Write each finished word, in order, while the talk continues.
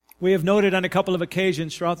We have noted on a couple of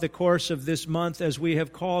occasions throughout the course of this month, as we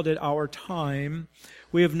have called it our time,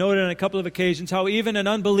 we have noted on a couple of occasions how even an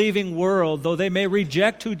unbelieving world, though they may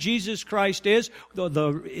reject who Jesus Christ is,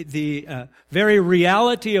 the very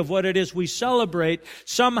reality of what it is we celebrate,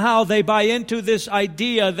 somehow they buy into this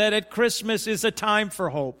idea that at Christmas is a time for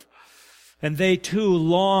hope. And they too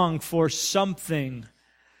long for something.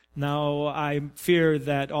 Now, I fear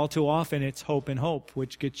that all too often it's hope and hope,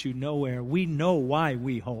 which gets you nowhere. We know why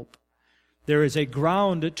we hope. There is a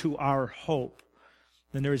ground to our hope.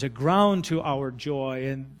 And there is a ground to our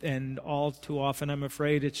joy. And all too often, I'm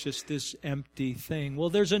afraid, it's just this empty thing. Well,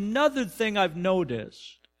 there's another thing I've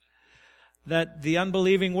noticed. That the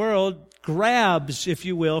unbelieving world grabs, if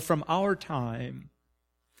you will, from our time.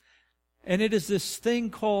 And it is this thing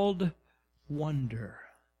called wonder.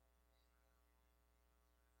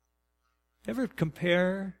 Ever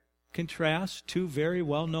compare, contrast two very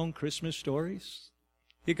well-known Christmas stories?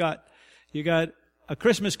 You got A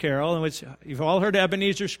Christmas Carol, in which you've all heard of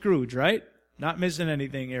Ebenezer Scrooge, right? Not missing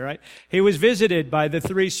anything here, right? He was visited by the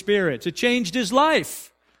three spirits. It changed his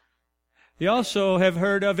life. You also have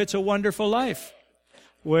heard of It's a Wonderful Life,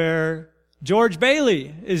 where George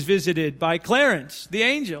Bailey is visited by Clarence, the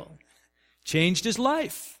angel. Changed his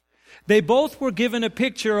life. They both were given a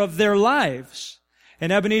picture of their lives.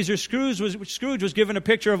 And Ebenezer Scrooge was given a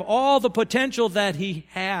picture of all the potential that he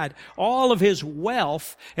had, all of his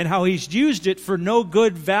wealth, and how he's used it for no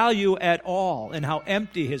good value at all, and how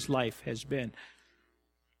empty his life has been.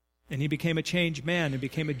 And he became a changed man and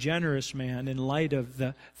became a generous man in light of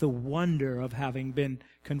the wonder of having been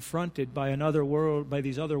confronted by another world, by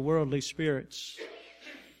these other worldly spirits.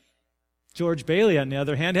 George Bailey, on the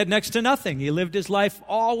other hand, had next to nothing. He lived his life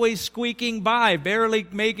always squeaking by, barely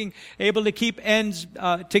able to keep ends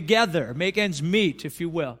together, make ends meet, if you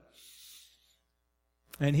will.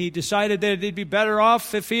 And he decided that it'd be better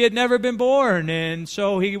off if he had never been born. And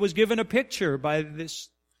so he was given a picture by this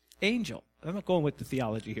angel. I'm not going with the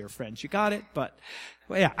theology here, friends. You got it? But,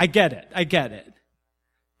 well, yeah, I get it.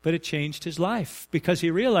 But it changed his life because he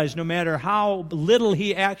realized no matter how little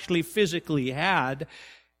he actually physically had,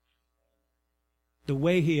 the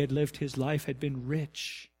way he had lived his life had been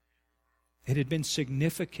rich. It had been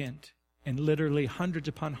significant. And literally hundreds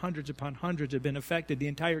upon hundreds upon hundreds had been affected. The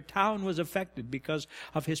entire town was affected because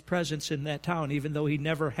of his presence in that town, even though he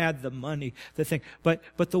never had the money, the thing. But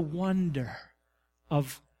the wonder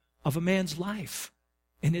of a man's life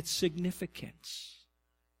and its significance.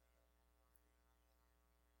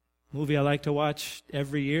 Movie I like to watch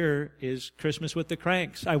every year is Christmas with the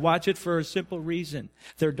Cranks. I watch it for a simple reason.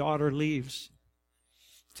 Their daughter leaves.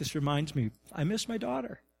 Just reminds me, I miss my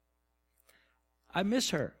daughter. I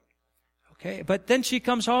miss her. Okay, but then she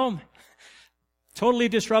comes home. Totally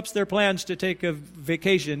disrupts their plans to take a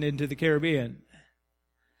vacation into the Caribbean.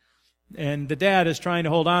 And the dad is trying to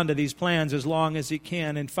hold on to these plans as long as he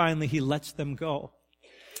can, and finally he lets them go.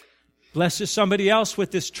 Blesses somebody else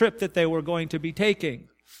with this trip that they were going to be taking.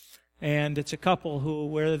 And it's a couple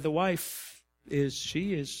where the wife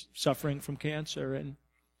she is suffering from cancer, and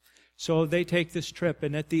so they take this trip,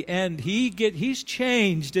 and at the end, he's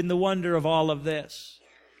changed in the wonder of all of this.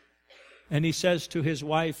 And he says to his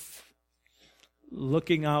wife,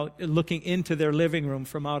 looking into their living room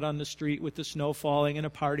from out on the street with the snow falling and a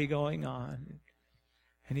party going on.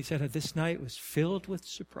 And he said, this night was filled with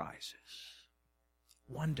surprises.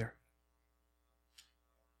 Wonder.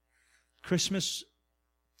 Christmas,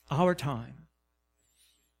 our time,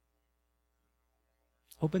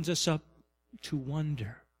 opens us up to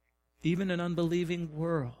wonder. Even an unbelieving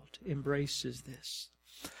world embraces this.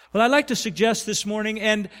 Well, I'd like to suggest this morning,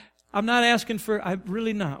 and I'm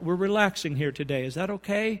really not. We're relaxing here today. Is that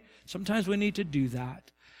okay? Sometimes we need to do that.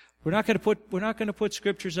 We're not going to put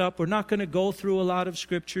scriptures up. We're not going to go through a lot of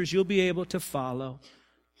scriptures. You'll be able to follow.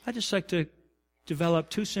 I'd just like to develop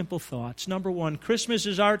two simple thoughts. Number one, Christmas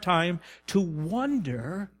is our time to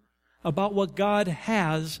wonder about what God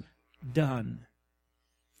has done.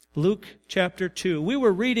 Luke chapter 2. We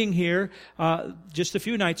were reading here just a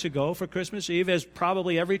few nights ago for Christmas Eve, as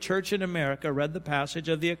probably every church in America read the passage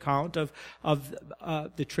of the account of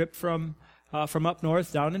the trip from up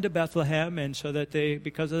north down into Bethlehem, and so that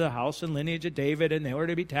because of the house and lineage of David, and they were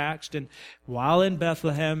to be taxed, and while in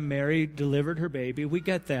Bethlehem, Mary delivered her baby. We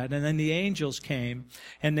get that. And then the angels came,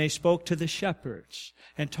 and they spoke to the shepherds,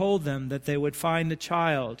 and told them that they would find the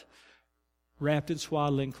child wrapped in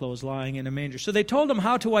swaddling clothes, lying in a manger. So they told them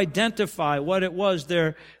how to identify what it was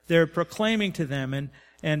they're proclaiming to them.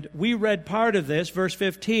 And we read part of this, verse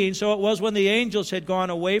 15. So it was when the angels had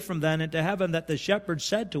gone away from them into heaven that the shepherds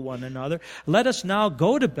said to one another, "Let us now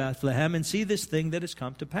go to Bethlehem and see this thing that has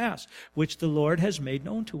come to pass, which the Lord has made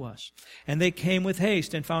known to us." And they came with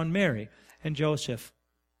haste and found Mary and Joseph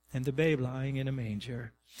and the babe lying in a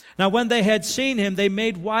manger. Now when they had seen him, they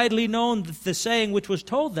made widely known the saying which was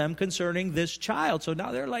told them concerning this child. So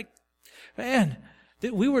now they're like, man,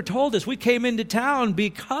 we were told this. We came into town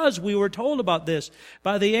because we were told about this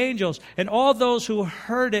by the angels. And all those who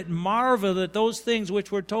heard it marveled at those things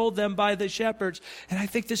which were told them by the shepherds. And I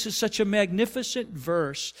think this is such a magnificent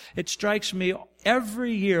verse. It strikes me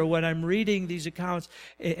every year when I'm reading these accounts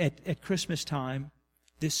at Christmas time,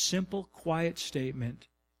 this simple, quiet statement.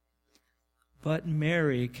 But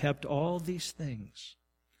Mary kept all these things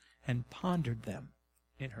and pondered them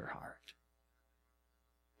in her heart.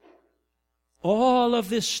 All of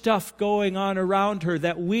this stuff going on around her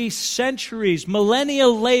that we centuries, millennia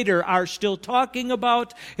later, are still talking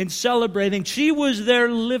about and celebrating. She was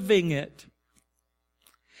there living it.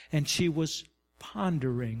 And she was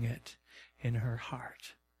pondering it in her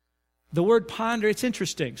heart. The word ponder, it's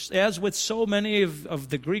interesting. As with so many of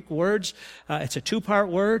the Greek words, it's a two-part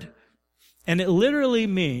word. And it literally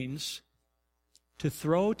means to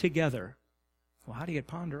throw together. Well, how do you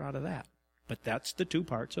ponder out of that? But that's the two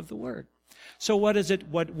parts of the word. So what is it?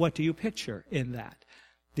 What do you picture in that?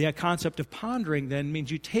 The concept of pondering then means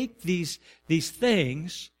you take these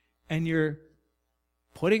things and you're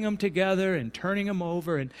putting them together and turning them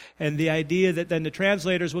over. And the idea that then the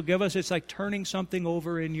translators will give us, it's like turning something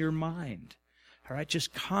over in your mind. All right,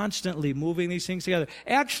 just constantly moving these things together.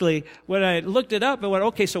 Actually, when I looked it up, I went,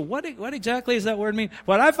 okay, so what exactly does that word mean?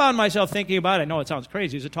 What I found myself thinking about, I know it sounds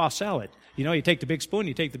crazy, is a tossed salad. You know, you take the big spoon,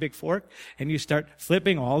 you take the big fork, and you start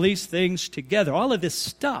flipping all these things together. All of this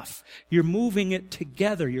stuff, you're moving it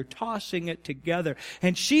together. You're tossing it together.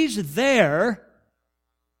 And she's there,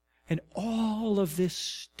 and all of this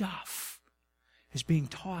stuff is being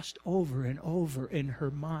tossed over and over in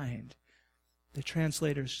her mind. The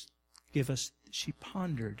translators give us, she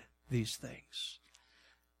pondered these things.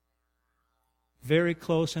 Very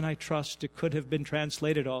close, and I trust it could have been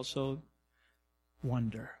translated also,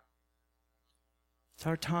 wonder. It's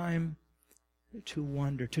our time to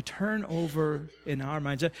wonder, to turn over in our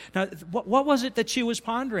minds. Now, what was it that she was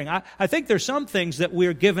pondering? I think there's some things that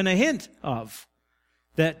we're given a hint of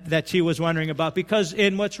that she was wondering about, because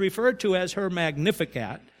in what's referred to as her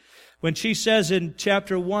Magnificat, when she says in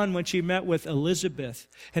chapter 1, when she met with Elizabeth,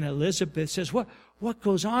 and Elizabeth says, what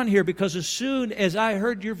goes on here? Because as soon as I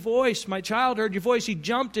heard your voice, my child heard your voice, he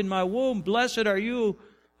jumped in my womb. Blessed are you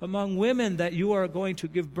among women that you are going to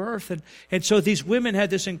give birth. And so these women had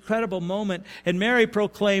this incredible moment. And Mary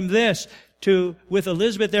proclaimed this with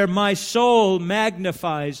Elizabeth there, my soul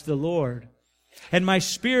magnifies the Lord. And my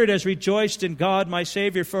spirit has rejoiced in God my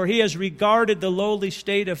Savior, for he has regarded the lowly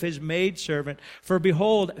state of his maidservant. For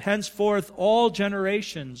behold, henceforth all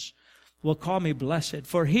generations will call me blessed.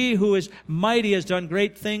 For he who is mighty has done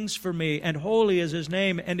great things for me, and holy is his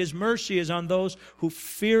name, and his mercy is on those who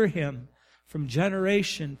fear him from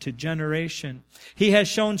generation to generation. He has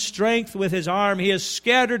shown strength with his arm. He has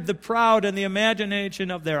scattered the proud in the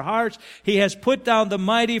imagination of their hearts. He has put down the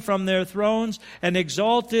mighty from their thrones and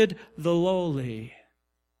exalted the lowly.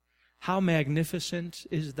 How magnificent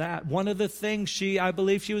is that? One of the things I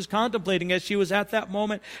believe she was contemplating as she was at that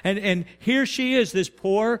moment. And here she is, this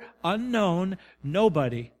poor, unknown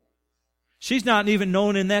nobody. She's not even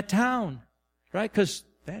known in that town, right? Because,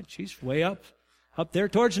 man, she's way up there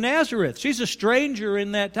towards Nazareth. She's a stranger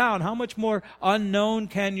in that town. How much more unknown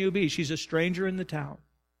can you be? She's a stranger in the town.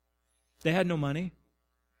 They had no money.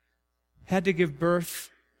 Had to give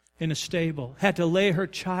birth in a stable. Had to lay her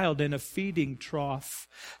child in a feeding trough.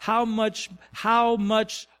 How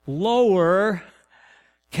much lower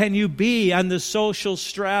can you be on the social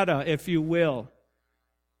strata, if you will?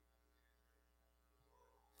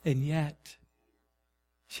 And yet,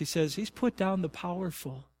 she says, he's put down the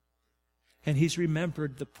powerful. And he's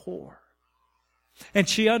remembered the poor. And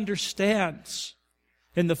she understands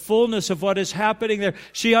in the fullness of what is happening there.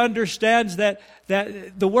 She understands that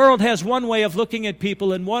the world has one way of looking at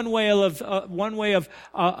people and one way of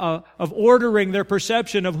ordering their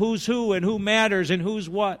perception of who's who and who matters and who's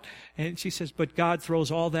what. And she says, but God throws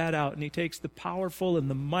all that out, and he takes the powerful and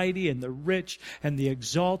the mighty and the rich and the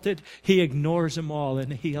exalted. He ignores them all,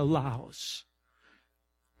 and he allows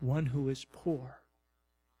one who is poor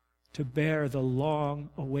to bear the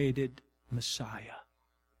long-awaited Messiah.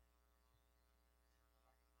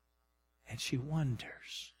 And she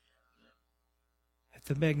wonders at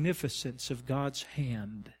the magnificence of God's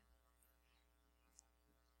hand.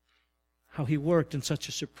 how he worked in such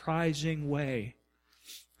a surprising way.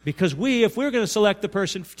 Because if we're going to select the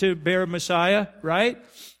person to bear Messiah, right?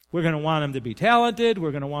 We're going to want them to be talented. We're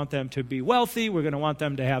going to want them to be wealthy. We're going to want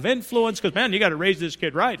them to have influence. Because, man, you got to raise this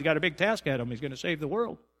kid right. You got a big task ahead of him. He's going to save the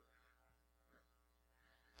world.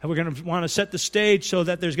 And we're going to want to set the stage so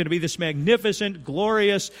that there's going to be this magnificent,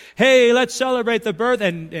 glorious, hey, let's celebrate the birth.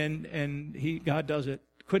 And God does it.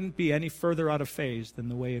 Couldn't be any further out of phase than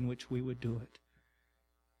the way in which we would do it.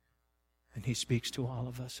 And he speaks to all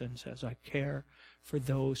of us and says, I care for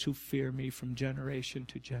those who fear me from generation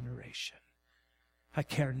to generation. I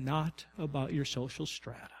care not about your social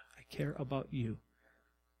strata. I care about you.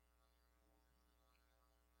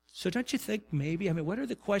 So don't you think maybe, what are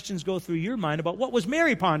the questions go through your mind about what was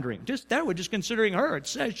Mary pondering? We're just considering her. It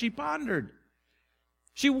says she pondered.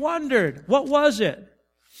 She wondered. What was it?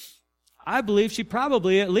 I believe she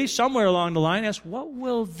probably, at least somewhere along the line, asked, what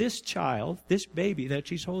will this child, this baby that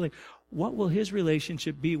she's holding, what will his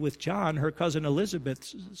relationship be with John, her cousin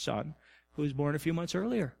Elizabeth's son, who was born a few months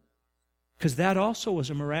earlier? Because that also was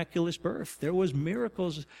a miraculous birth. There was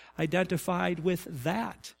miracles identified with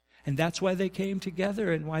that. And that's why they came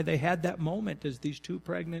together and why they had that moment as these two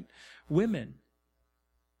pregnant women.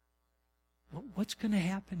 What's going to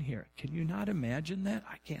happen here? Can you not imagine that?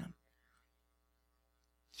 I can.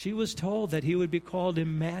 She was told that he would be called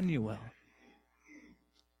Emmanuel,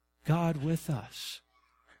 God with us.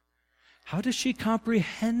 How does she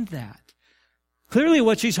comprehend that? Clearly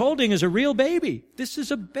what she's holding is a real baby. This is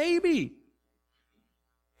a baby.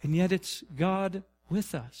 And yet it's God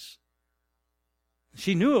with us.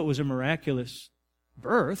 She knew it was a miraculous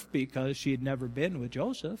birth because she had never been with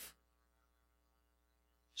Joseph.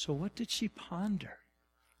 So what did she ponder?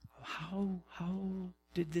 How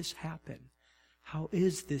did this happen? How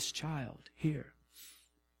is this child here?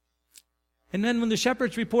 And then when the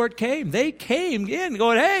shepherds' report came, they came in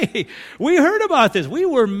going, hey, we heard about this. We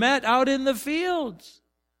were met out in the fields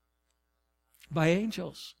by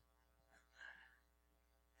angels.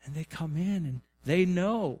 And they come in and they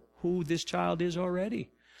know who this child is already.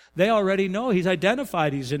 They already know. He's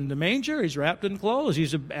identified. He's in the manger. He's wrapped in clothes.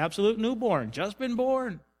 He's an absolute newborn, just been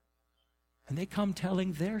born. And they come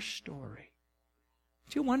telling their story.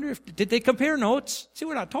 Do you wonder did they compare notes? See,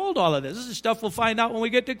 we're not told all of this. This is stuff we'll find out when we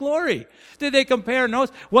get to glory. Did they compare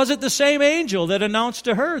notes? Was it the same angel that announced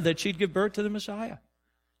to her that she'd give birth to the Messiah?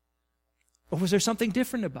 Or was there something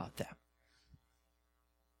different about them?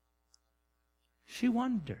 She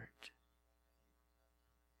wondered.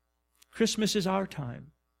 Christmas is our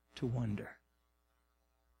time to wonder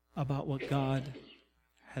about what God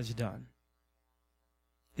has done.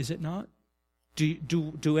 Is it not?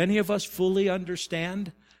 Do any of us fully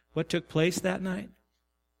understand what took place that night?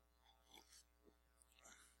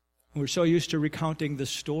 We're so used to recounting the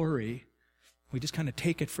story, we just kind of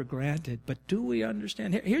take it for granted. But do we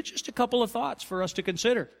understand? Here's just a couple of thoughts for us to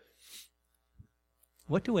consider.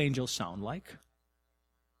 What do angels sound like?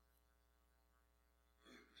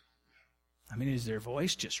 Is their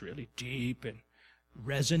voice just really deep and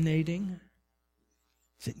resonating?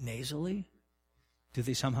 Is it nasally? Do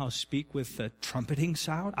they somehow speak with a trumpeting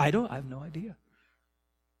sound? I have no idea.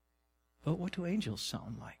 But what do angels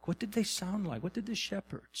sound like? What did they sound like? What did the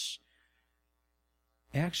shepherds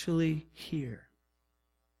actually hear?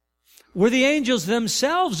 Were the angels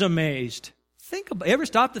themselves amazed? Ever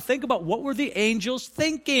stop to think about what were the angels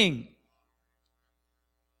thinking?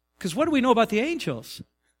 Because what do we know about the angels?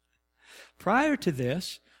 Prior to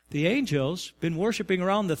this, the angels been worshiping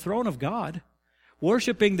around the throne of God,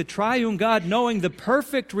 worshiping the triune God, knowing the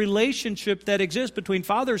perfect relationship that exists between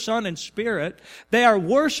Father, Son, and Spirit. They are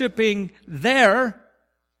worshiping there.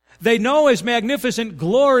 They know His magnificent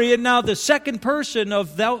glory, and now the second person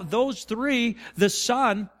of those three, the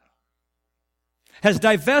Son, has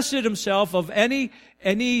divested Himself of any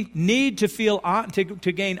need to feel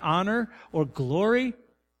to gain honor or glory.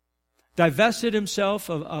 Divested Himself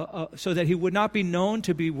so that He would not be known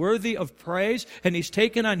to be worthy of praise, and He's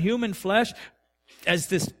taken on human flesh as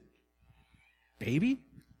this baby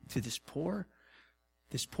to this poor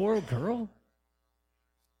girl.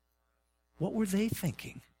 What were they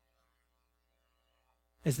thinking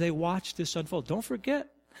as they watched this unfold? Don't forget,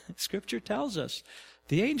 Scripture tells us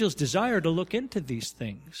the angels desire to look into these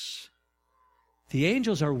things. The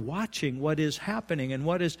angels are watching what is happening and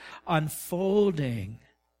what is unfolding.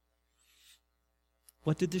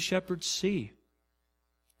 What did the shepherds see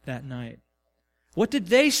that night? What did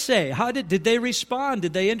they say? How did they respond?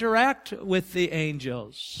 Did they interact with the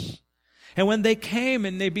angels? And when they came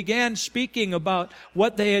and they began speaking about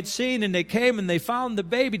what they had seen, and they came and they found the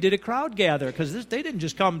baby, did a crowd gather? Because they didn't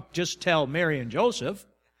just come just tell Mary and Joseph.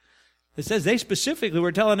 It says they specifically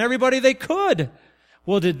were telling everybody they could.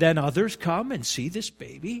 Well, did then others come and see this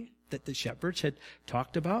baby that the shepherds had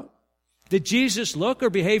talked about? Did Jesus look or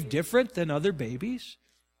behave different than other babies?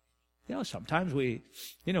 Sometimes we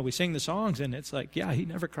sing the songs and it's like, yeah, he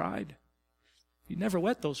never cried. He never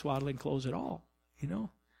wet those swaddling clothes at all.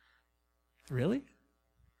 Really?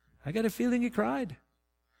 I got a feeling he cried.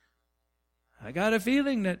 I got a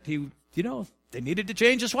feeling that they needed to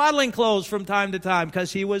change the swaddling clothes from time to time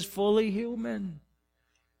because he was fully human.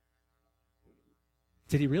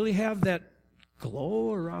 Did he really have that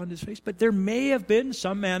glow around his face? But there may have been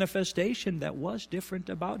some manifestation that was different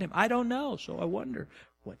about him. I don't know, so I wonder,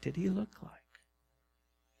 what did he look like?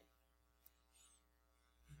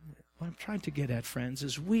 What I'm trying to get at, friends,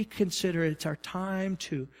 is we consider it's our time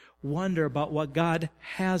to wonder about what God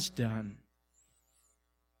has done.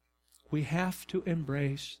 We have to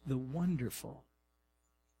embrace the wonderful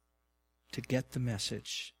to get the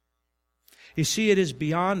message. You see, it is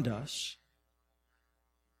beyond us,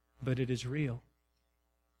 but it is real.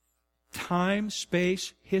 Time,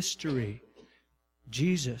 space, history.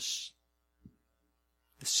 Jesus,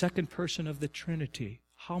 the second person of the Trinity,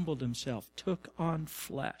 humbled himself, took on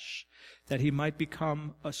flesh, that he might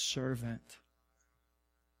become a servant.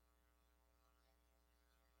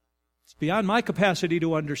 It's beyond my capacity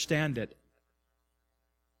to understand it,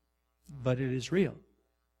 but it is real.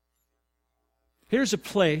 Here's a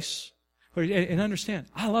place where, and understand,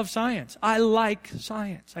 I love science. I like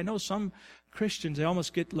science. I know some Christians, they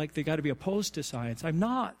almost get like they got to be opposed to science. I'm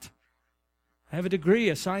not. I have a degree,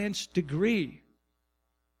 a science degree.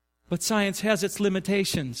 But science has its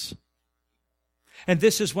limitations. And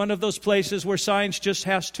this is one of those places where science just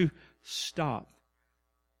has to stop.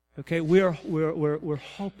 Okay, we're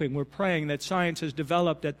hoping, we're praying that science has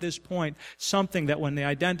developed at this point something that when they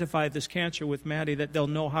identify this cancer with Maddie, that they'll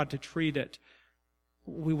know how to treat it.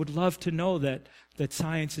 We would love to know that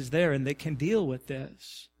science is there and they can deal with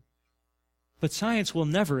this. But science will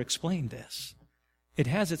never explain this. It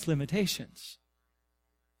has its limitations.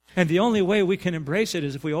 And the only way we can embrace it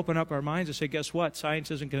is if we open up our minds and say, guess what?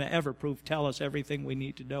 Science isn't going to ever tell us everything we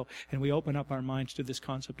need to know. And we open up our minds to this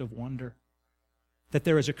concept of wonder. That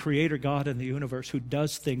there is a creator God in the universe who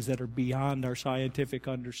does things that are beyond our scientific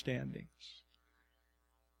understandings.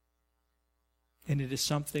 And it is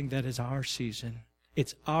something that is our season.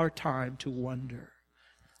 It's our time to wonder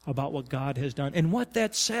about what God has done and what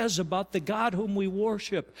that says about the God whom we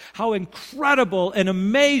worship. How incredible and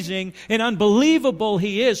amazing and unbelievable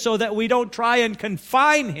He is, so that we don't try and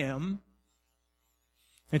confine Him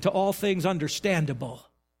into all things understandable.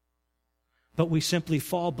 But we simply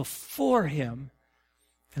fall before Him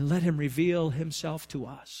and let Him reveal Himself to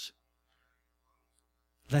us.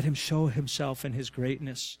 Let Him show Himself in His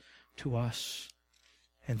greatness to us.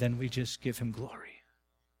 And then we just give Him glory.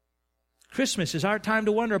 Christmas is our time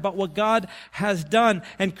to wonder about what God has done.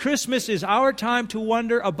 And Christmas is our time to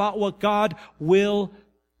wonder about what God will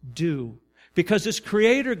do. Because this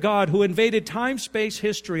Creator God who invaded time, space,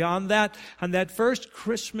 history on that first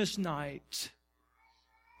Christmas night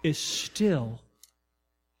is still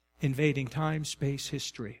invading time, space,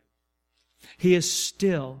 history. He is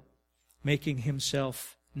still making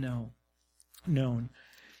Himself known.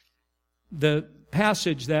 The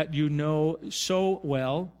passage that you know so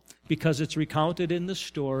well, because it's recounted in the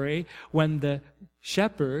story, when the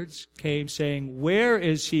shepherds came saying, "Where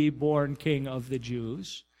is He born King of the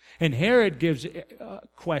Jews?" And Herod gives a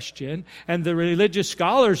question, and the religious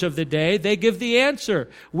scholars of the day, they give the answer.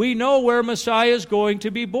 We know where Messiah is going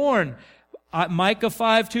to be born. Micah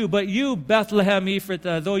 5:2, "But you, Bethlehem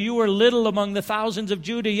Ephrathah, though you are little among the thousands of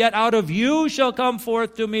Judah, yet out of you shall come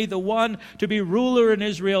forth to me the one to be ruler in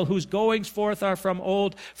Israel, whose goings forth are from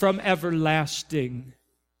old, from everlasting."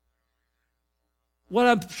 What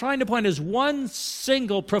I'm trying to point is one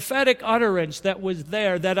single prophetic utterance that was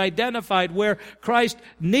there that identified where Christ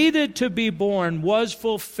needed to be born was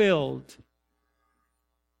fulfilled.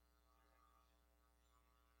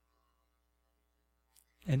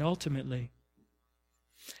 And ultimately,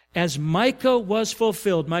 as Micah was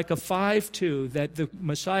fulfilled, Micah 5:2, that the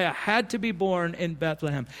Messiah had to be born in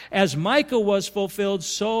Bethlehem. As Micah was fulfilled,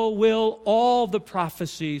 so will all the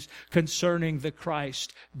prophecies concerning the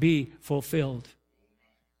Christ be fulfilled.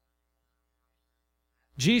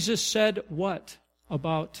 Jesus said what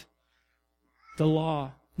about the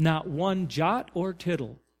law? Not one jot or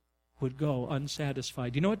tittle would go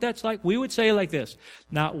unsatisfied. You know what that's like? We would say like this: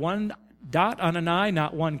 not one dot on an I,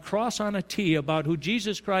 not one cross on a T about who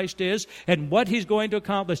Jesus Christ is and what He's going to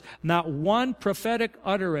accomplish. Not one prophetic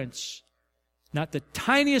utterance, not the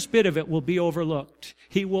tiniest bit of it will be overlooked.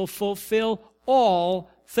 He will fulfill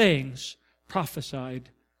all things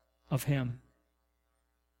prophesied of Him.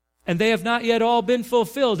 And they have not yet all been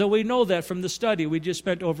fulfilled, and we know that from the study. We just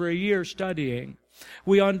spent over a year studying.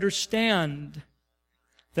 We understand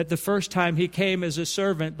that the first time He came as a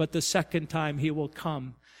servant, but the second time He will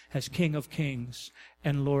come as King of Kings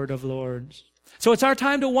and Lord of Lords. So it's our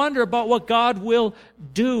time to wonder about what God will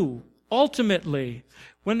do ultimately.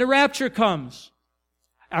 When the rapture comes,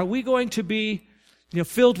 are we going to be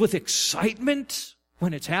filled with excitement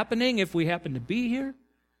when it's happening if we happen to be here?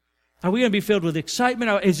 Are we going to be filled with excitement?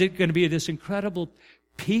 Or is it going to be this incredible,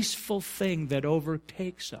 peaceful thing that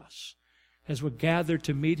overtakes us as we're gathered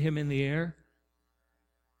to meet Him in the air?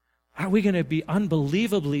 Are we going to be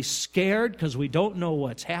unbelievably scared because we don't know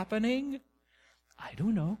what's happening? I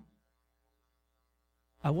don't know.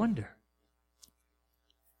 I wonder.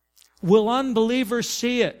 Will unbelievers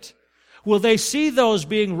see it? Will they see those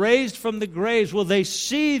being raised from the graves? Will they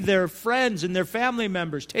see their friends and their family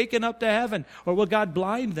members taken up to heaven? Or will God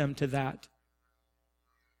blind them to that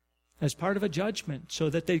as part of a judgment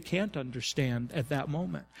so that they can't understand at that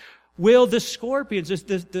moment? Will the scorpions,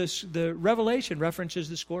 the Revelation references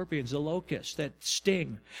the scorpions, the locusts that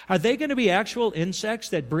sting. Are they going to be actual insects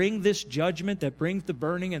that bring this judgment, that brings the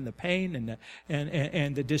burning and the pain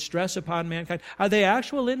and the distress upon mankind? Are they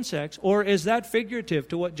actual insects, or is that figurative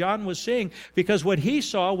to what John was seeing? Because what he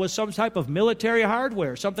saw was some type of military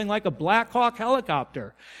hardware, something like a Black Hawk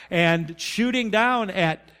helicopter, and shooting down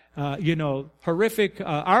at horrific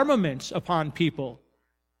armaments upon people.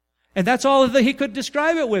 And that's all that he could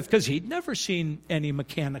describe it with, because he'd never seen any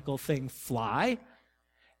mechanical thing fly.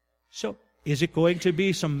 So, is it going to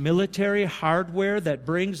be some military hardware that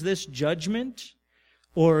brings this judgment?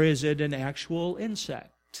 Or is it an actual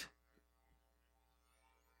insect?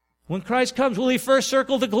 When Christ comes, will He first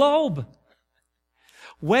circle the globe?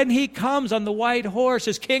 When He comes on the white horse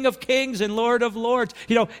as King of Kings and Lord of Lords,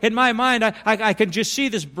 in my mind, I can just see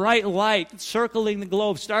this bright light circling the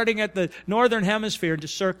globe, starting at the northern hemisphere,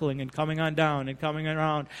 just circling and coming on down and coming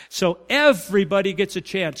around. So everybody gets a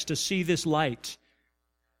chance to see this light.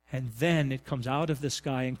 And then it comes out of the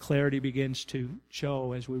sky and clarity begins to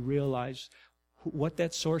show as we realize what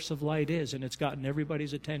that source of light is. And it's gotten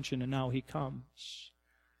everybody's attention, and now He comes.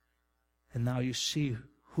 And now you see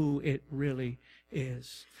who it really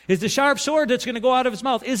is. Is the sharp sword that's going to go out of His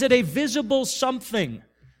mouth, is it a visible something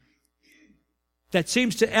that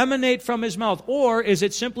seems to emanate from His mouth? Or is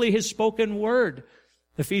it simply His spoken word?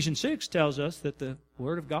 Ephesians 6 tells us that the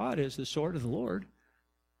Word of God is the sword of the Lord.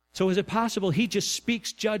 So is it possible He just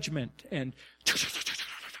speaks judgment and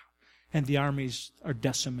the armies are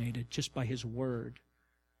decimated just by His word?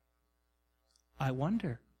 I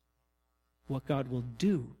wonder what God will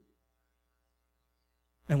do.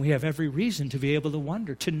 And we have every reason to be able to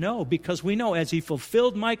wonder, to know, because we know as He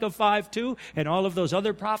fulfilled Micah 5:2 and all of those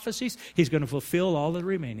other prophecies, He's going to fulfill all the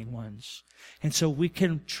remaining ones. And so we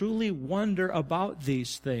can truly wonder about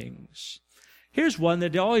these things. Here's one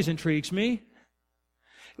that always intrigues me.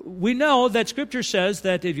 We know that Scripture says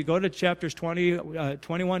that if you go to chapters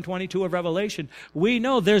 21, 22 of Revelation, we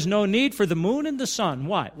know there's no need for the moon and the sun.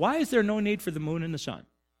 Why? Why is there no need for the moon and the sun?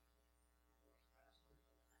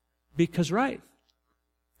 Because, right,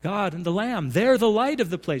 God and the Lamb, they're the light of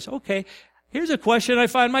the place. Okay, here's a question I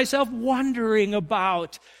find myself wondering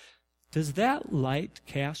about. Does that light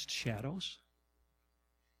cast shadows?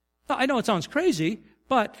 Now, I know it sounds crazy,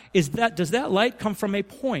 but does that light come from a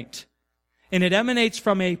point? And it emanates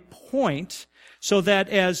from a point so that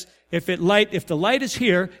if the light is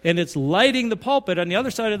here and it's lighting the pulpit, on the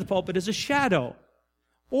other side of the pulpit is a shadow.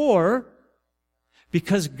 Or,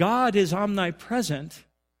 because God is omnipresent,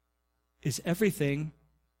 is everything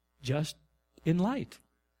just in light,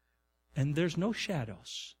 and there's no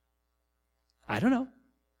shadows? I don't know.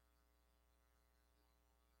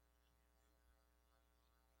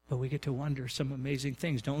 But we get to wonder some amazing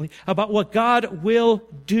things, don't we? About what God will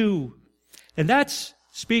do. And that's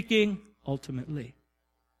speaking ultimately.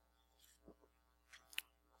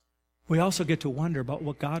 We also get to wonder about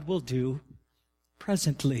what God will do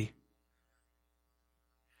presently.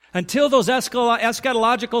 Until those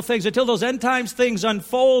eschatological things, until those end times things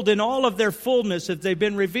unfold in all of their fullness, if they've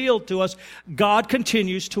been revealed to us, God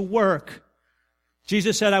continues to work.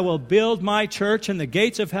 Jesus said, I will build my church and the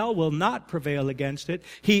gates of hell will not prevail against it.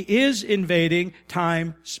 He is invading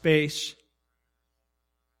time, space,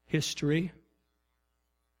 history.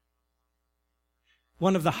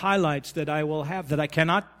 One of the highlights that I will have, that I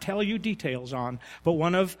cannot tell you details on, but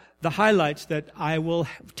one of the highlights that I will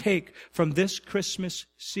take from this Christmas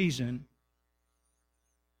season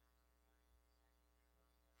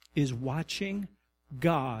is watching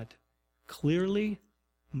God clearly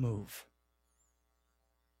move.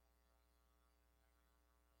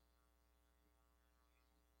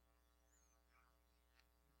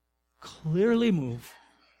 clearly move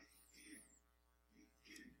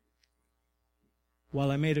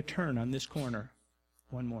while I made a turn on this corner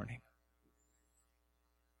one morning.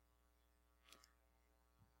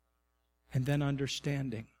 And then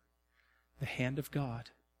understanding the hand of God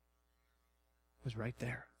was right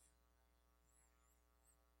there.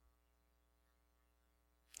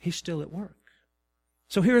 He's still at work.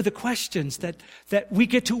 So here are the questions that we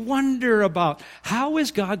get to wonder about. How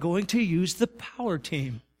is God going to use the power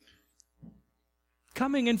team?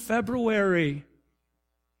 Coming in February,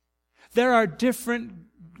 there are different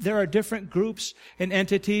groups and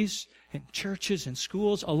entities and churches and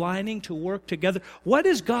schools aligning to work together. What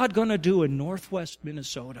is God going to do in Northwest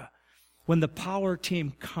Minnesota when the power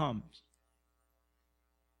team comes?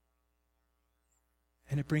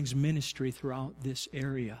 And it brings ministry throughout this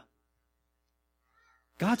area.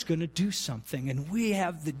 God's going to do something, and we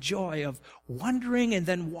have the joy of wondering and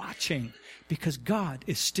then watching because God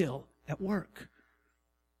is still at work.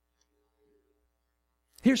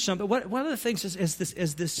 Here's something. One of the things as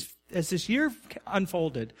this year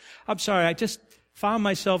unfolded, I'm sorry, I just found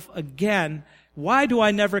myself again. Why do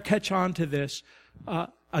I never catch on to this?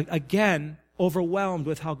 Again, overwhelmed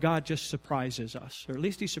with how God just surprises us, or at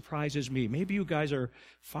least He surprises me. Maybe you guys are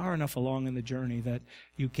far enough along in the journey that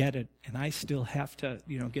you get it, and I still have to,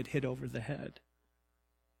 get hit over the head.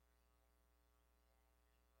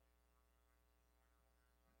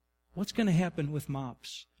 What's going to happen with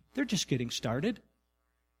MOPS? They're just getting started.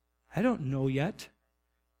 I don't know yet,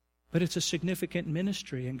 but it's a significant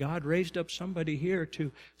ministry, and God raised up somebody here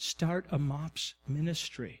to start a MOPS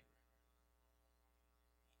ministry,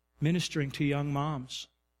 ministering to young moms.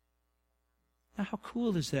 Now, how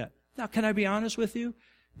cool is that? Now, can I be honest with you?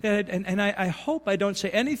 And I hope I don't say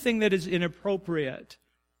anything that is inappropriate.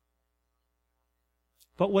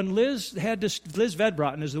 But when Liz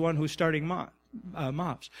Vedbrotten is the one who's starting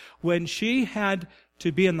MOPS, when she had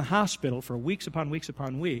to be in the hospital for weeks upon weeks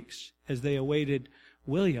upon weeks as they awaited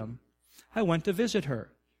William, I went to visit her.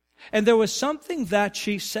 And there was something that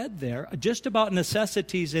she said there just about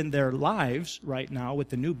necessities in their lives right now with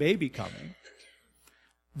the new baby coming,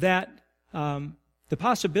 that the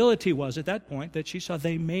possibility was at that point that she saw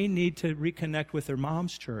they may need to reconnect with their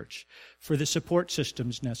mom's church for the support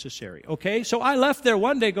systems necessary. Okay, so I left there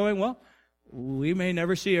one day going, well, we may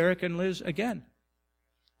never see Eric and Liz again.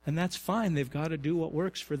 And that's fine. They've got to do what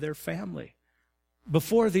works for their family.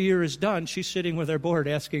 Before the year is done, she's sitting with our board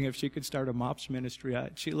asking if she could start a MOPS ministry.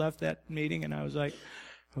 She left that meeting and I was like,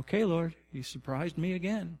 okay, Lord, you surprised me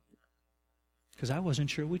again. Because I wasn't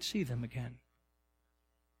sure we'd see them again.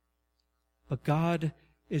 But God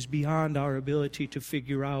is beyond our ability to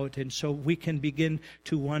figure out, and so we can begin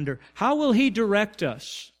to wonder, how will He direct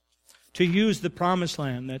us to use the promised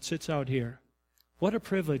land that sits out here? What a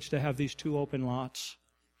privilege to have these 2 open lots.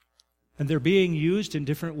 And they're being used in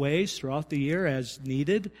different ways throughout the year as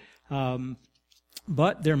needed.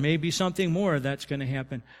 But there may be something more that's going to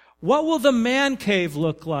happen. What will the man cave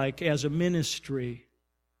look like as a ministry?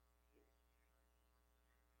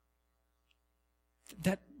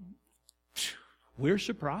 We're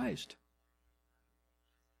surprised.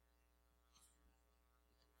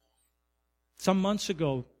 Some months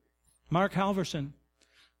ago, Mark Halverson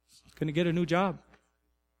is going to get a new job.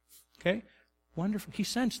 Okay? Wonderful. He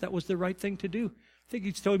sensed that was the right thing to do. I think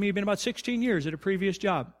he's told me he'd been about 16 years at a previous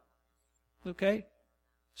job. Okay?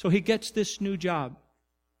 So he gets this new job.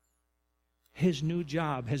 His new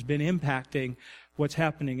job has been impacting what's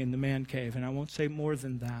happening in the man cave. And I won't say more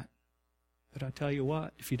than that. But I'll tell you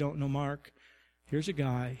what, if you don't know Mark, here's a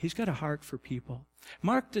guy, he's got a heart for people.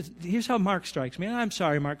 Here's how Mark strikes me. And I'm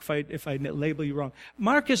sorry, Mark, if I label you wrong.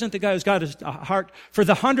 Mark isn't the guy who's got a heart for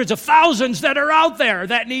the hundreds of thousands that are out there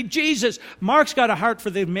that need Jesus. Mark's got a heart for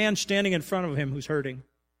the man standing in front of him who's hurting.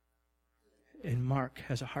 And Mark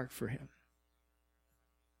has a heart for him.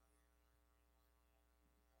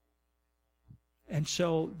 And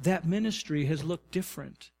so that ministry has looked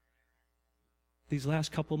different these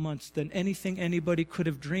last couple months than anything anybody could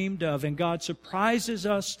have dreamed of. And God surprises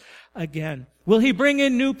us again. Will He bring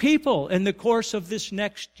in new people in the course of this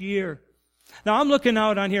next year? Now I'm looking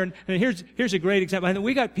out on here, and here's a great example. I think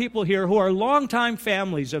we got people here who are longtime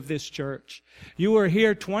families of this church. You were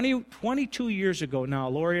here 22 years ago now.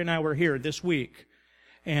 Lori and I were here this week,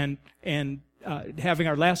 and having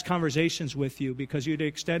our last conversations with you because you'd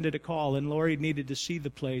extended a call, and Lori needed to see the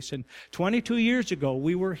place. And 22 years ago,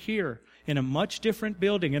 we were here in a much different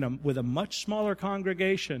building, with a much smaller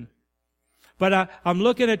congregation. But I'm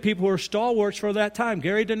looking at people who are stalwarts for that time.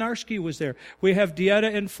 Gary Donarski was there. We have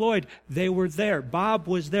Dieta and Floyd. They were there. Bob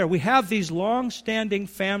was there. We have these long-standing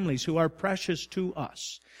families who are precious to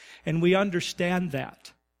us. And we understand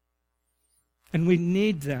that. And we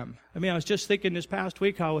need them. I mean, I was just thinking this past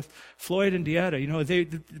week how with Floyd and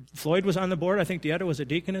Dieta, Floyd was on the board. I think Dieta was a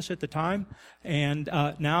deaconess at the time. And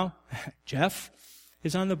now Jeff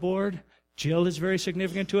is on the board. Jill is very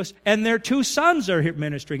significant to us. And their 2 sons are here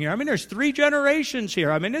ministering here. I mean, there's 3 generations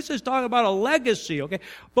here. I mean, this is talking about a legacy, okay?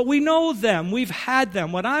 But we know them. We've had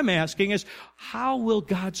them. What I'm asking is, how will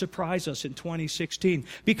God surprise us in 2016?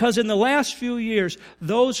 Because in the last few years,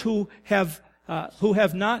 those who have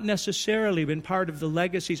not necessarily been part of the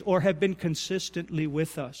legacies or have been consistently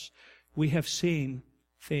with us, we have seen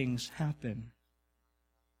things happen.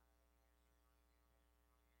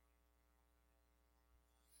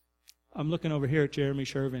 I'm looking over here at Jeremy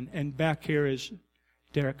Shervin, and back here is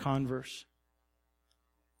Derek Converse.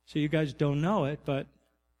 So you guys don't know it, but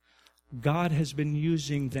God has been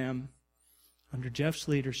using them under Jeff's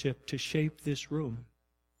leadership to shape this room.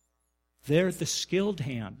 They're the skilled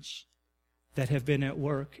hands that have been at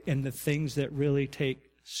work in the things that really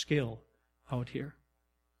take skill out here.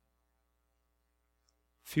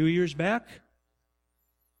 A few years back,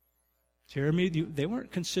 Jeremy, they weren't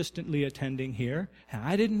consistently attending here, and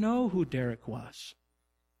I didn't know who Derek was.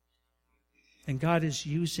 And God is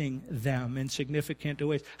using them in significant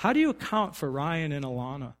ways. How do you account for Ryan and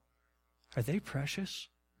Alana? Are they precious?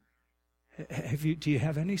 Do you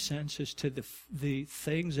have any sense as to the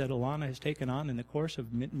things that Alana has taken on in the course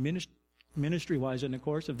of ministry-wise in the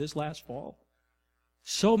course of this last fall?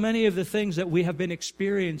 So many of the things that we have been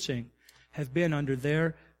experiencing have been under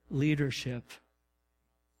their leadership.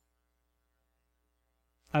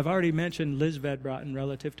 I've already mentioned Liz Vedbrotten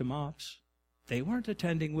relative to MOPS. They weren't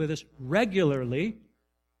attending with us regularly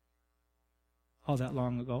all that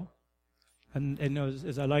long ago. And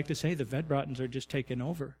as I like to say, the Vedbrottens are just taking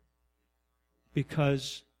over.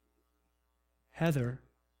 Because Heather,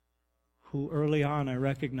 who early on I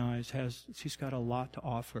recognized she's got a lot to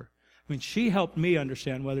offer. I mean, she helped me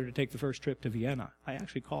understand whether to take the first trip to Vienna. I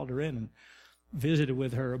actually called her in and visited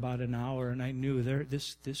with her about an hour, and I knew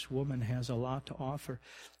this woman has a lot to offer.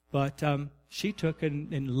 But she took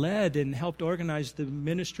and led and helped organize the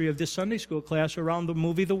ministry of this Sunday school class around the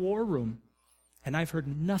movie The War Room. And I've heard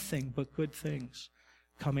nothing but good things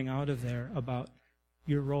coming out of there about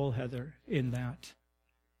your role, Heather, in that.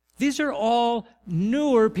 These are all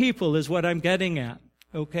newer people is what I'm getting at,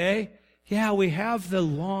 okay? Yeah, we have the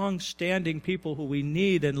long-standing people who we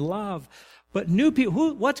need and love. But new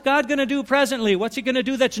people, what's God going to do presently? What's He going to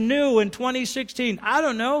do that's new in 2016? I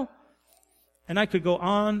don't know. And I could go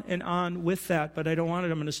on and on with that, but I don't want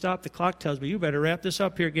it. I'm going to stop. The clock tells me, you better wrap this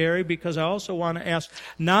up here, Gary, because I also want to ask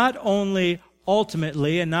not only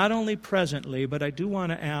ultimately and not only presently, but I do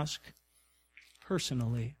want to ask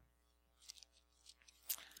personally.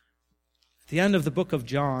 At the end of the book of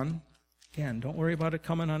John, again, don't worry about it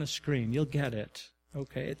coming on a screen. You'll get it.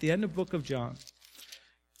 Okay, at the end of the book of John,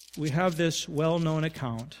 we have this well-known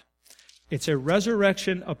account. It's a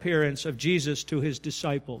resurrection appearance of Jesus to His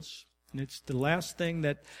disciples. And it's the last thing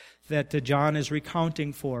that John is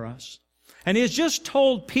recounting for us. And he has just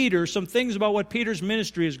told Peter some things about what Peter's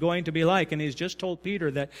ministry is going to be like. And he's just told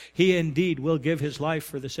Peter that he indeed will give his life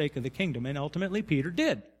for the sake of the kingdom. And ultimately, Peter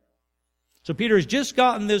did. So Peter has just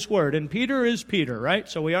gotten this word. And Peter is Peter, right?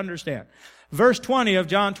 So we understand. Verse 20 of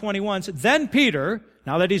John 21 says, Then Peter,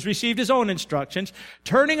 now that he's received his own instructions,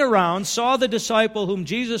 turning around, saw the disciple whom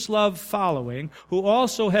Jesus loved following, who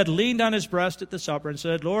also had leaned on his breast at the supper and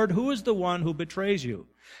said, Lord, who is the one who betrays you?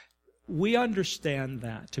 We understand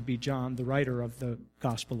that to be John, the writer of the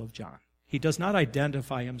Gospel of John. He does not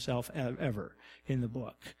identify himself ever in the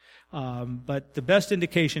book. But the best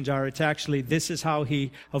indications are this is how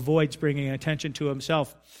he avoids bringing attention to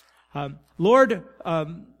himself. Lord,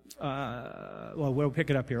 we'll pick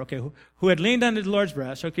it up here. Okay, who had leaned on the Lord's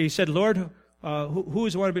breast. Okay, he said, Lord, who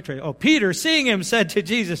is the one who betrayed? Oh, Peter, seeing him, said to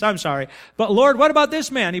Jesus, I'm sorry, but Lord, what about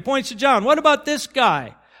this man? He points to John. What about this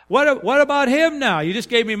guy? What about him now? You just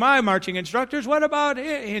gave me my marching instructors. What about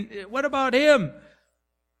him?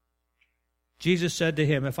 Jesus said to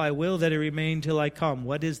him, If I will that he remain till I come,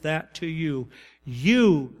 what is that to you?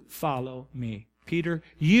 You follow me. Peter,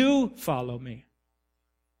 you follow me.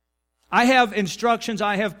 I have instructions,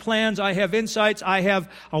 I have plans, I have insights, I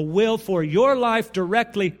have a will for your life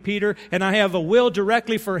directly, Peter, and I have a will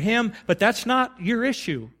directly for him, but that's not your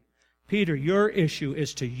issue. Peter, your issue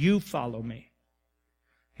is to you follow me.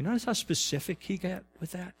 You notice how specific he got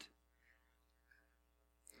with that?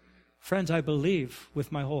 Friends, I believe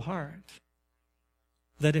with my whole heart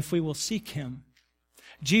that if we will seek Him,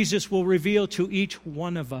 Jesus will reveal to each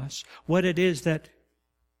one of us what it is that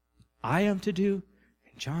I am to do,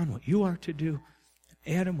 and John, what you are to do,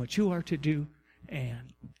 and Adam, what you are to do,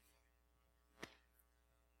 and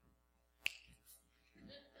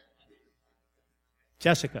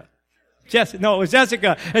Jessica. No, it was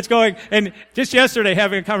Jessica. It's going, and just yesterday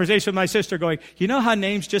having a conversation with my sister going, you know how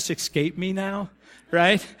names just escape me now?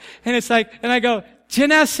 Right? And it's like, and I go,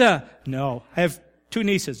 Janessa. No, I have two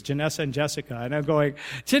nieces, Janessa and Jessica. And I'm going,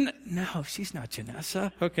 no, she's not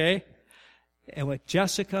Janessa. Okay. And what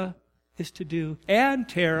Jessica is to do, and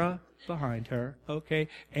Tara behind her, okay,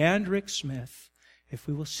 and Rick Smith, if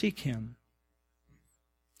we will seek Him,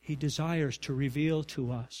 He desires to reveal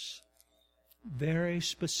to us very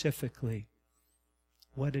specifically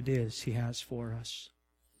what it is He has for us.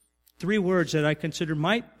 3 words that I consider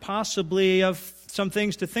might possibly have some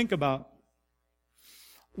things to think about.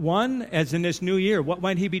 One, as in this new year, what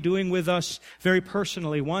might He be doing with us very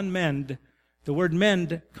personally? One, mend. The word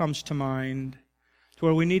mend comes to mind, to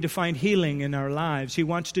where we need to find healing in our lives. He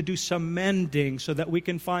wants to do some mending so that we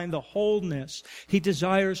can find the wholeness. He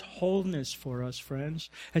desires wholeness for us,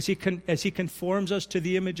 friends. As He conforms us to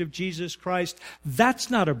the image of Jesus Christ,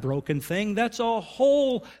 that's not a broken thing. That's a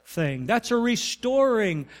whole thing. That's a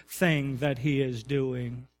restoring thing that He is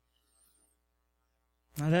doing.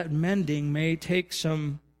 Now that mending may take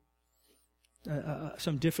some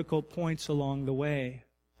difficult points along the way.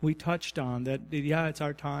 We touched on that, it's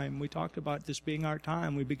our time. We talked about this being our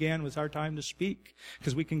time. We began with our time to speak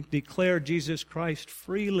because we can declare Jesus Christ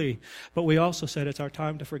freely. But we also said it's our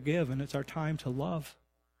time to forgive and it's our time to love.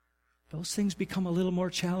 Those things become a little more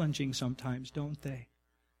challenging sometimes, don't they?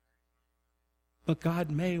 But God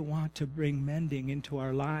may want to bring mending into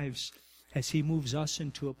our lives as He moves us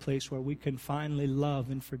into a place where we can finally love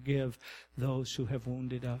and forgive those who have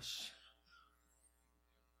wounded us.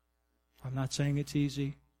 I'm not saying it's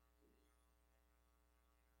easy.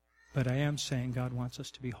 But I am saying God wants us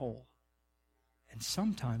to be whole. And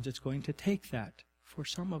sometimes it's going to take that for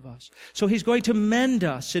some of us. So He's going to mend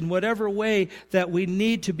us in whatever way that we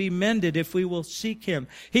need to be mended if we will seek Him.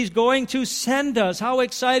 He's going to send us. How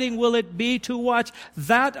exciting will it be to watch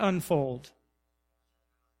that unfold?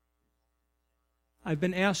 I've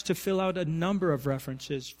been asked to fill out a number of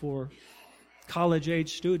references for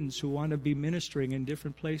college-age students who want to be ministering in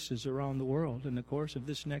different places around the world in the course of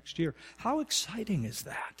this next year. How exciting is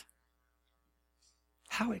that?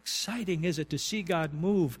 How exciting is it to see God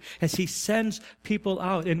move as He sends people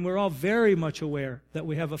out? And we're all very much aware that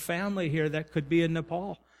we have a family here that could be in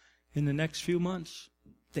Nepal in the next few months.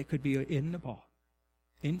 They could be in Nepal,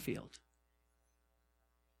 infield.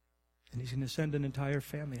 And He's going to send an entire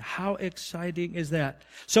family. How exciting is that?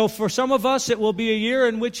 So for some of us, it will be a year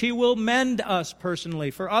in which He will mend us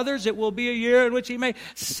personally. For others, it will be a year in which He may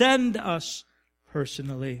send us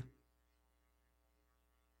personally.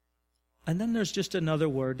 And then there's just another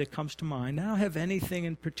word that comes to mind. I don't have anything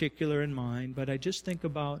in particular in mind, but I just think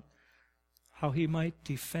about how He might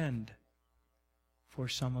defend for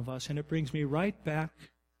some of us. And it brings me right back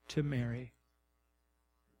to Mary,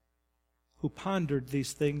 who pondered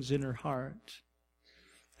these things in her heart.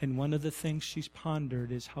 And one of the things she's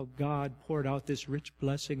pondered is how God poured out this rich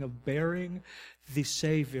blessing of bearing the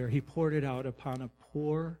Savior. He poured it out upon a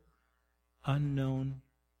poor, unknown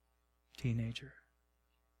teenager.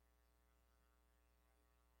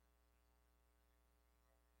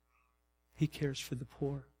 He cares for the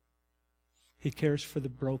poor. He cares for the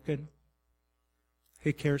broken.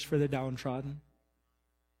 He cares for the downtrodden.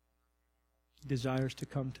 He desires to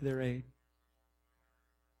come to their aid.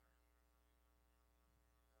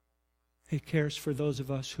 He cares for those of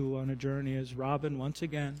us who on a journey, as Robin, once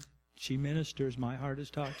again, she ministers, my heart is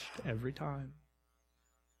touched every time.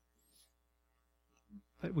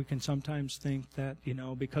 But we can sometimes think that,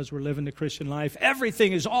 because we're living the Christian life,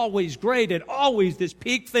 everything is always great and always this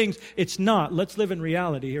peak things. It's not. Let's live in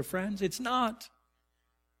reality here, friends. It's not.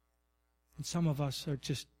 And some of us are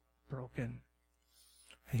just broken.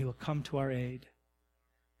 And He will come to our aid.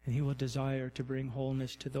 And He will desire to bring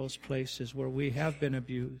wholeness to those places where we have been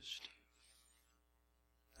abused.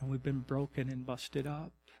 And we've been broken and busted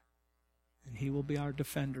up. And He will be our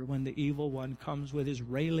defender when the evil one comes with his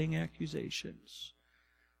railing accusations.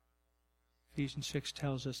 Ephesians 6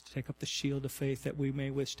 tells us to take up the shield of faith that we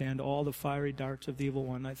may withstand all the fiery darts of the evil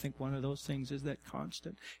one. I think one of those things is that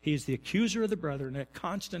constant. He is the accuser of the brethren, that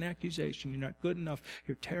constant accusation. You're not good enough.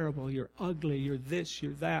 You're terrible. You're ugly. You're this.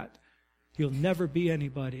 You're that. You'll never be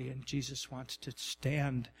anybody. And Jesus wants to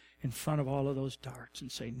stand in front of all of those darts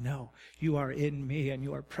and say, no, you are in me and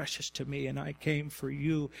you are precious to me and I came for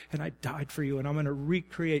you and I died for you and I'm going to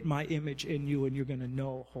recreate my image in you and you're going to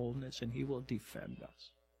know wholeness and He will defend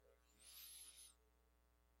us.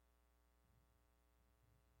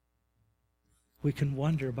 We can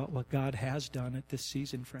wonder about what God has done at this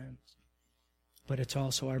season, friends. But it's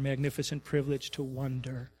also our magnificent privilege to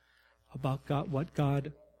wonder about what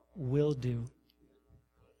God will do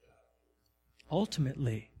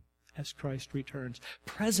ultimately as Christ returns.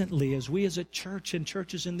 Presently, as we as a church and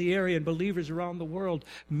churches in the area and believers around the world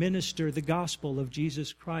minister the gospel of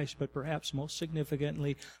Jesus Christ, but perhaps most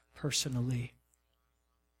significantly, personally,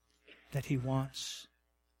 that He wants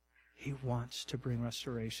to bring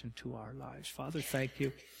restoration to our lives. Father, thank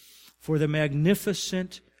You for the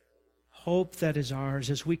magnificent hope that is ours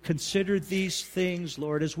as we consider these things,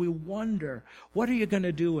 Lord, as we wonder, what are You going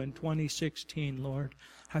to do in 2016, Lord?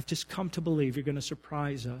 I've just come to believe You're going to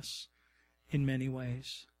surprise us in many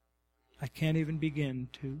ways. I can't even begin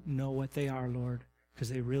to know what they are, Lord, because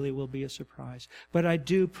they really will be a surprise. But I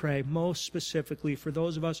do pray most specifically for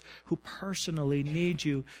those of us who personally need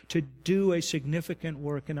You to do a significant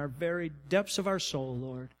work in our very depths of our soul,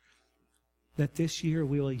 Lord, that this year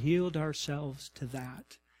we will yield ourselves to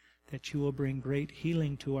that You will bring great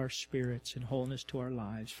healing to our spirits and wholeness to our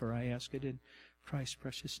lives. For I ask it in Christ's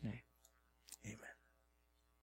precious name.